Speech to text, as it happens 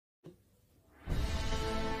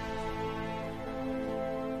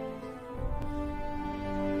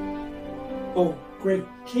O great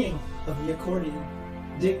king of the accordion,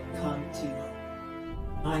 Dick Contino,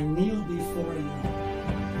 I kneel before you,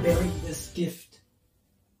 bearing this gift.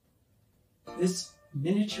 This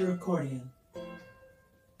miniature accordion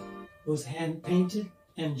was hand-painted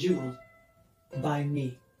and jeweled by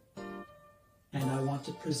me, and I want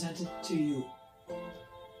to present it to you.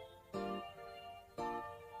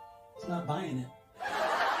 He's not buying it.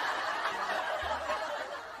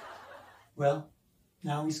 Well,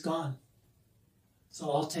 now he's gone,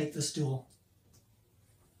 so I'll take the stool.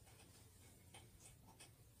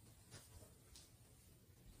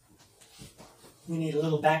 We need a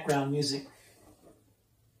little background music.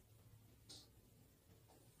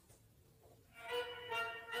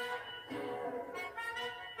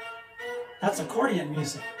 That's accordion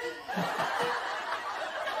music.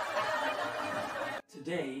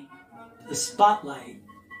 Today, the spotlight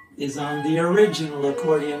is on the original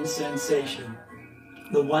accordion sensation,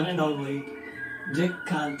 the one and only Dick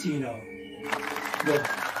Contino, the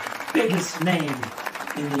biggest name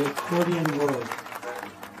in the accordion world.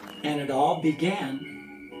 And it all began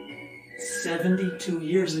 72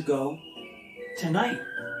 years ago tonight,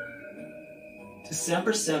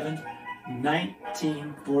 December 7th,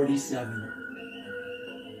 1947.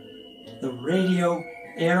 The radio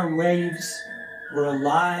airwaves were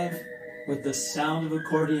alive with the sound of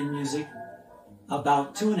accordion music,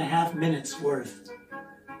 about 2.5 minutes worth.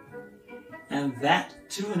 And that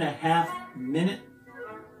 2.5 minute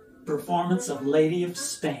performance of Lady of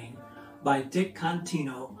Spain by Dick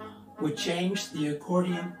Contino would change the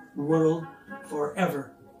accordion world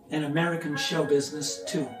forever, and American show business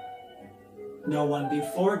too. No one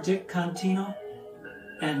before Dick Contino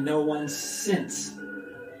and no one since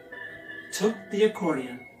took the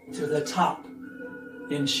accordion to the top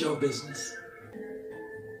in show business.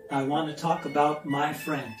 I want to talk about my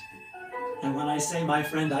friend. And when I say my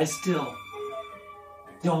friend, I still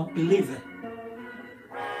don't believe it.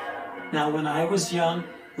 Now, when I was young,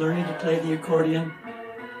 learning to play the accordion,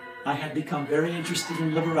 I had become very interested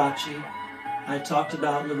in Liberace. I talked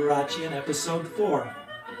about Liberace in episode 4.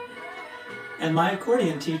 And my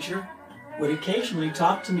accordion teacher would occasionally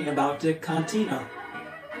talk to me about Dick Contino.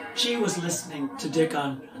 She was listening to Dick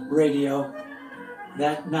on radio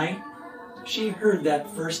that night. She heard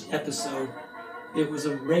that first episode. It was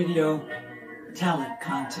a radio talent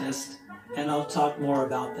contest, and I'll talk more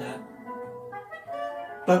about that.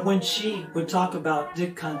 But when she would talk about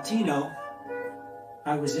Dick Contino,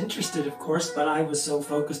 I was interested, of course, but I was so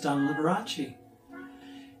focused on Liberace.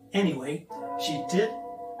 Anyway, she did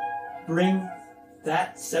bring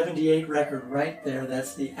that 78 record right there.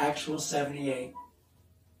 That's the actual 78.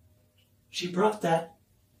 She brought that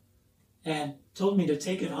and told me to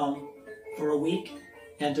take it home for a week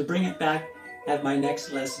and to bring it back at my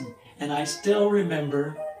next lesson. And I still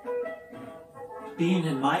remember being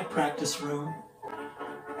in my practice room.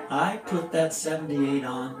 I put that 78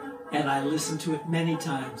 on and I listened to it many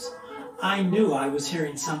times. I knew I was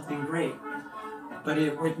hearing something great, but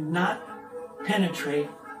it would not penetrate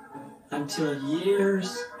until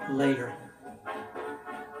years later.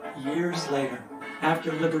 Years later,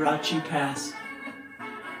 after Liberace passed,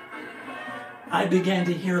 I began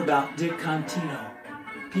to hear about Dick Contino.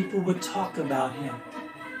 People would talk about him.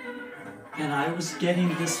 And I was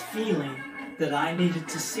getting this feeling that I needed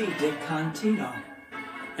to see Dick Contino.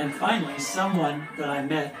 And finally, someone that I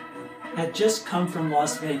met had just come from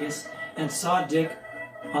Las Vegas and saw Dick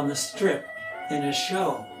on the Strip in a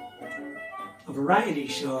show, a variety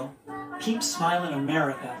show. Keep Smilin'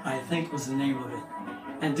 America, I think was the name of it.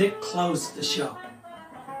 And Dick closed the show.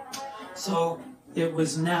 So it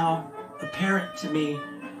was now apparent to me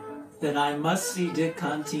that I must see Dick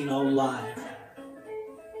Contino live.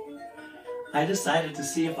 I decided to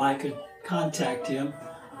see if I could contact him.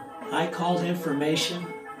 I called information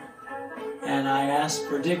and I asked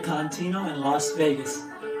for Dick Contino in Las Vegas.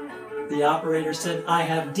 The operator said, "I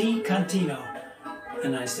have D. Contino."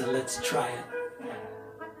 And I said, "Let's try it."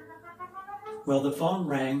 Well, the phone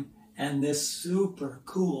rang and this super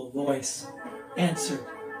cool voice answered.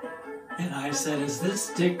 And I said, "Is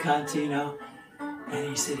this Dick Contino?" And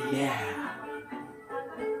he said, "Yeah."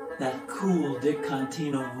 That cool Dick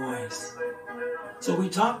Contino voice. So we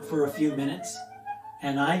talked for a few minutes,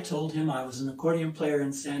 and I told him I was an accordion player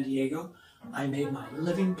in San Diego. I made my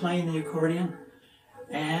living playing the accordion,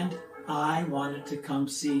 and I wanted to come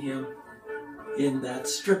see him in that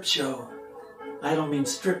strip show. I don't mean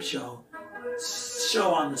strip show,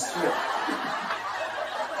 show on the strip.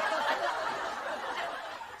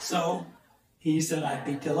 So he said, "I'd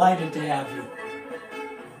be delighted to have you."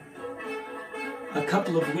 A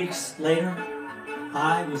couple of weeks later,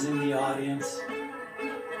 I was in the audience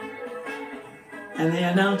and they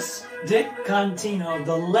announced Dick Contino,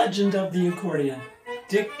 the legend of the accordion.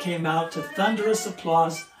 Dick came out to thunderous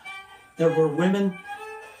applause. There were women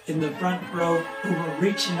in the front row who were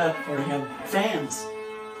reaching up for him, fans.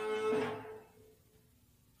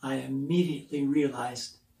 I immediately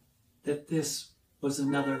realized that this was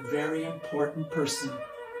another very important person.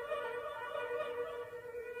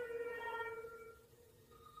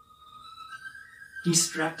 He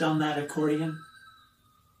strapped on that accordion.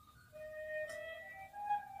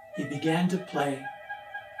 He began to play,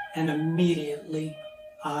 and immediately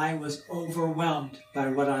I was overwhelmed by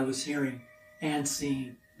what I was hearing and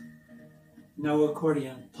seeing. No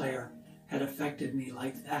accordion player had affected me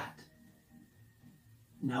like that.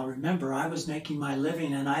 Now remember, I was making my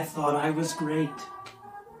living and I thought I was great.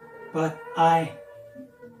 But I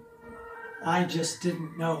just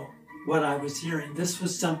didn't know what I was hearing. This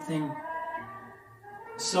was something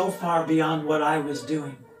so far beyond what I was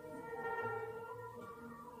doing.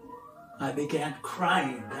 I began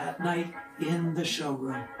crying that night in the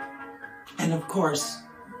showroom. And of course,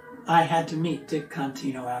 I had to meet Dick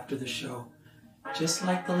Contino after the show. Just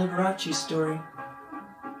like the Liberace story,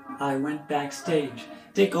 I went backstage.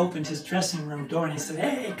 Dick opened his dressing room door and he said,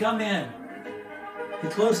 "Hey, come in." He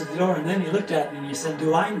closed the door and then he looked at me and he said,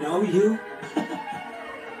 "Do I know you?"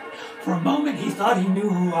 For a moment he thought he knew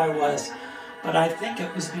who I was, but I think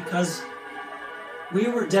it was because we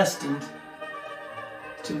were destined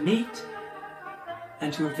to meet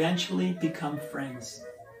and to eventually become friends.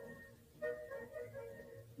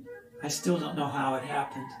 I still don't know how it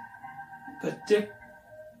happened, but Dick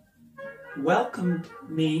welcomed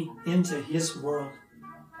me into his world.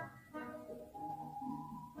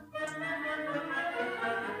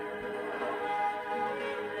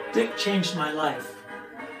 Dick changed my life.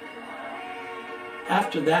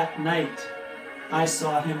 After that night, I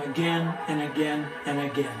saw him again and again and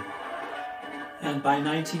again. And by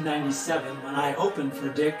 1997, when I opened for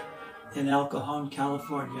Dick in El Cajon,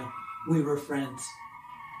 California, we were friends.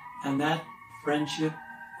 And that friendship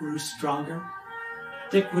grew stronger.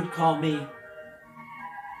 Dick would call me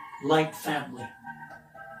like family.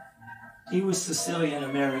 He was Sicilian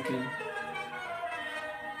American.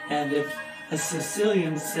 And if a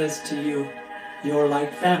Sicilian says to you, "You're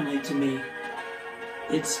like family to me,"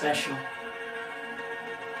 it's special.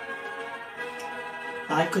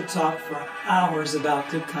 I could talk for hours about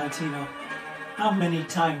Dick Contino. How many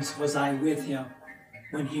times was I with him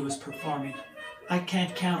when he was performing? I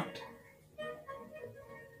can't count.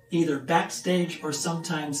 Either backstage or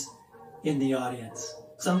sometimes in the audience.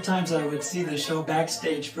 Sometimes I would see the show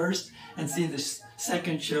backstage first and see the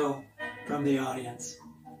second show from the audience.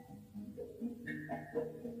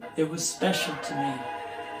 It was special to me.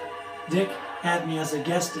 Dick had me as a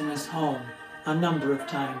guest in his home a number of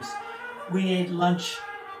times. We ate lunch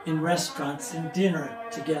in restaurants and dinner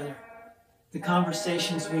together. The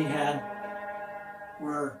conversations we had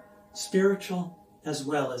were spiritual as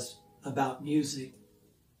well as about music.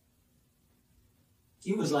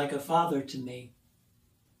 He was like a father to me.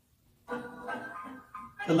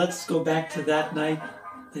 But let's go back to that night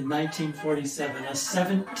in 1947, a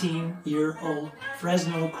 17-year-old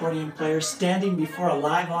Fresno accordion player standing before a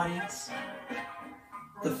live audience.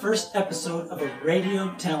 The first episode of a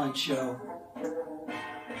radio talent show.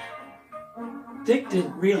 Dick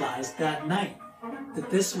didn't realize that night that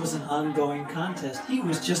this was an ongoing contest. He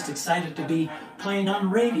was just excited to be playing on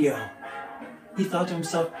radio. He thought to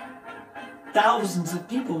himself, thousands of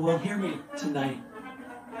people will hear me tonight.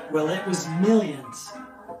 Well, it was millions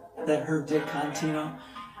that heard Dick Contino.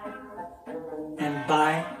 And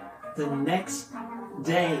by the next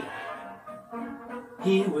day,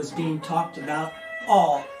 he was being talked about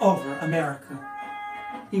all over America.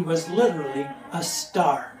 He was literally a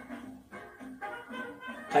star.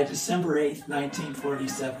 By December 8th,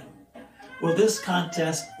 1947. Well, this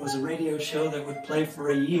contest was a radio show that would play for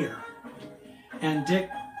a year. And Dick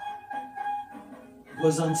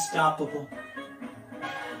was unstoppable.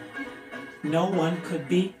 No one could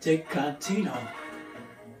beat Dick Contino.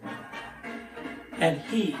 And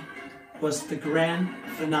he was the grand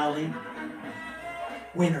finale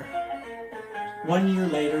winner. 1 year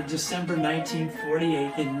later, December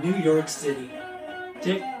 1948, in New York City,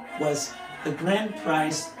 Dick was the grand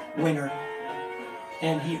prize winner,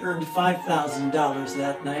 and he earned $5,000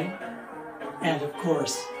 that night. And of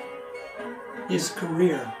course, his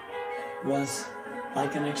career was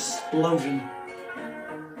like an explosion.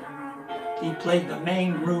 He played the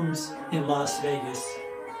main rooms in Las Vegas,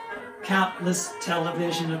 countless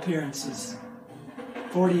television appearances,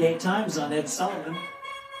 48 times on Ed Sullivan,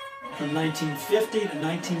 from 1950 to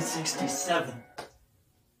 1967.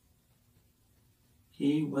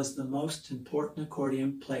 He was the most important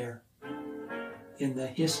accordion player in the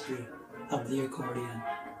history of the accordion.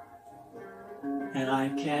 And I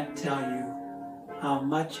can't tell you how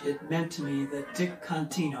much it meant to me that Dick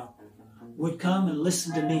Contino would come and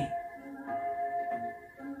listen to me.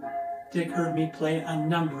 Dick heard me play a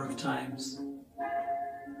number of times.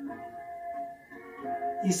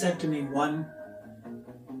 He said to me one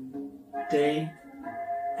day,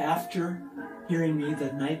 after hearing me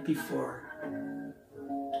the night before,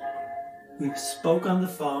 we spoke on the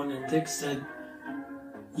phone and Dick said,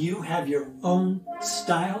 "You have your own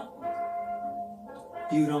style.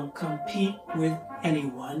 You don't compete with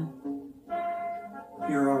anyone.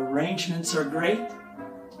 Your arrangements are great.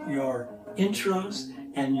 Your intros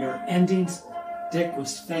and your endings." Dick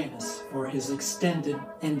was famous for his extended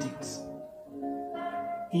endings.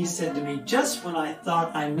 He said to me, "Just when I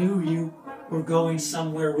thought I knew you were going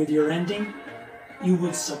somewhere with your ending, you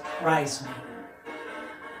would surprise me."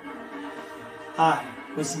 I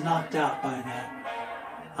was knocked out by that.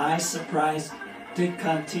 I surprised Dick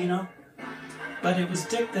Contino, but it was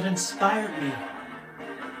Dick that inspired me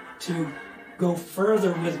to go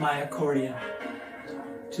further with my accordion,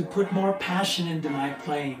 to put more passion into my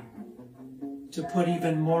playing, to put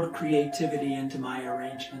even more creativity into my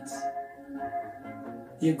arrangements.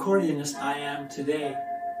 The accordionist I am today,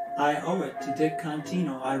 I owe it to Dick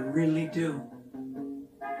Contino, I really do.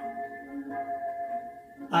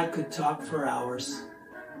 I could talk for hours.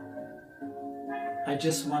 I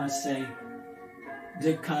just want to say,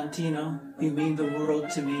 Dick Contino, you mean the world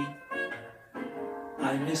to me.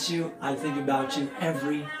 I miss you. I think about you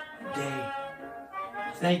every day.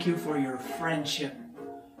 Thank you for your friendship,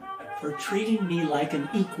 for treating me like an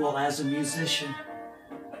equal as a musician.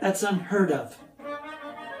 That's unheard of.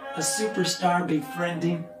 A superstar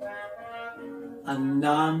befriending a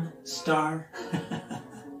non-star.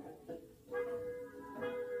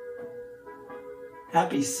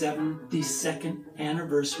 Happy 72nd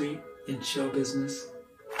anniversary in show business,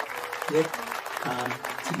 Dick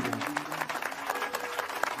Contino.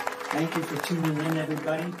 Thank you for tuning in,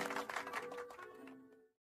 everybody.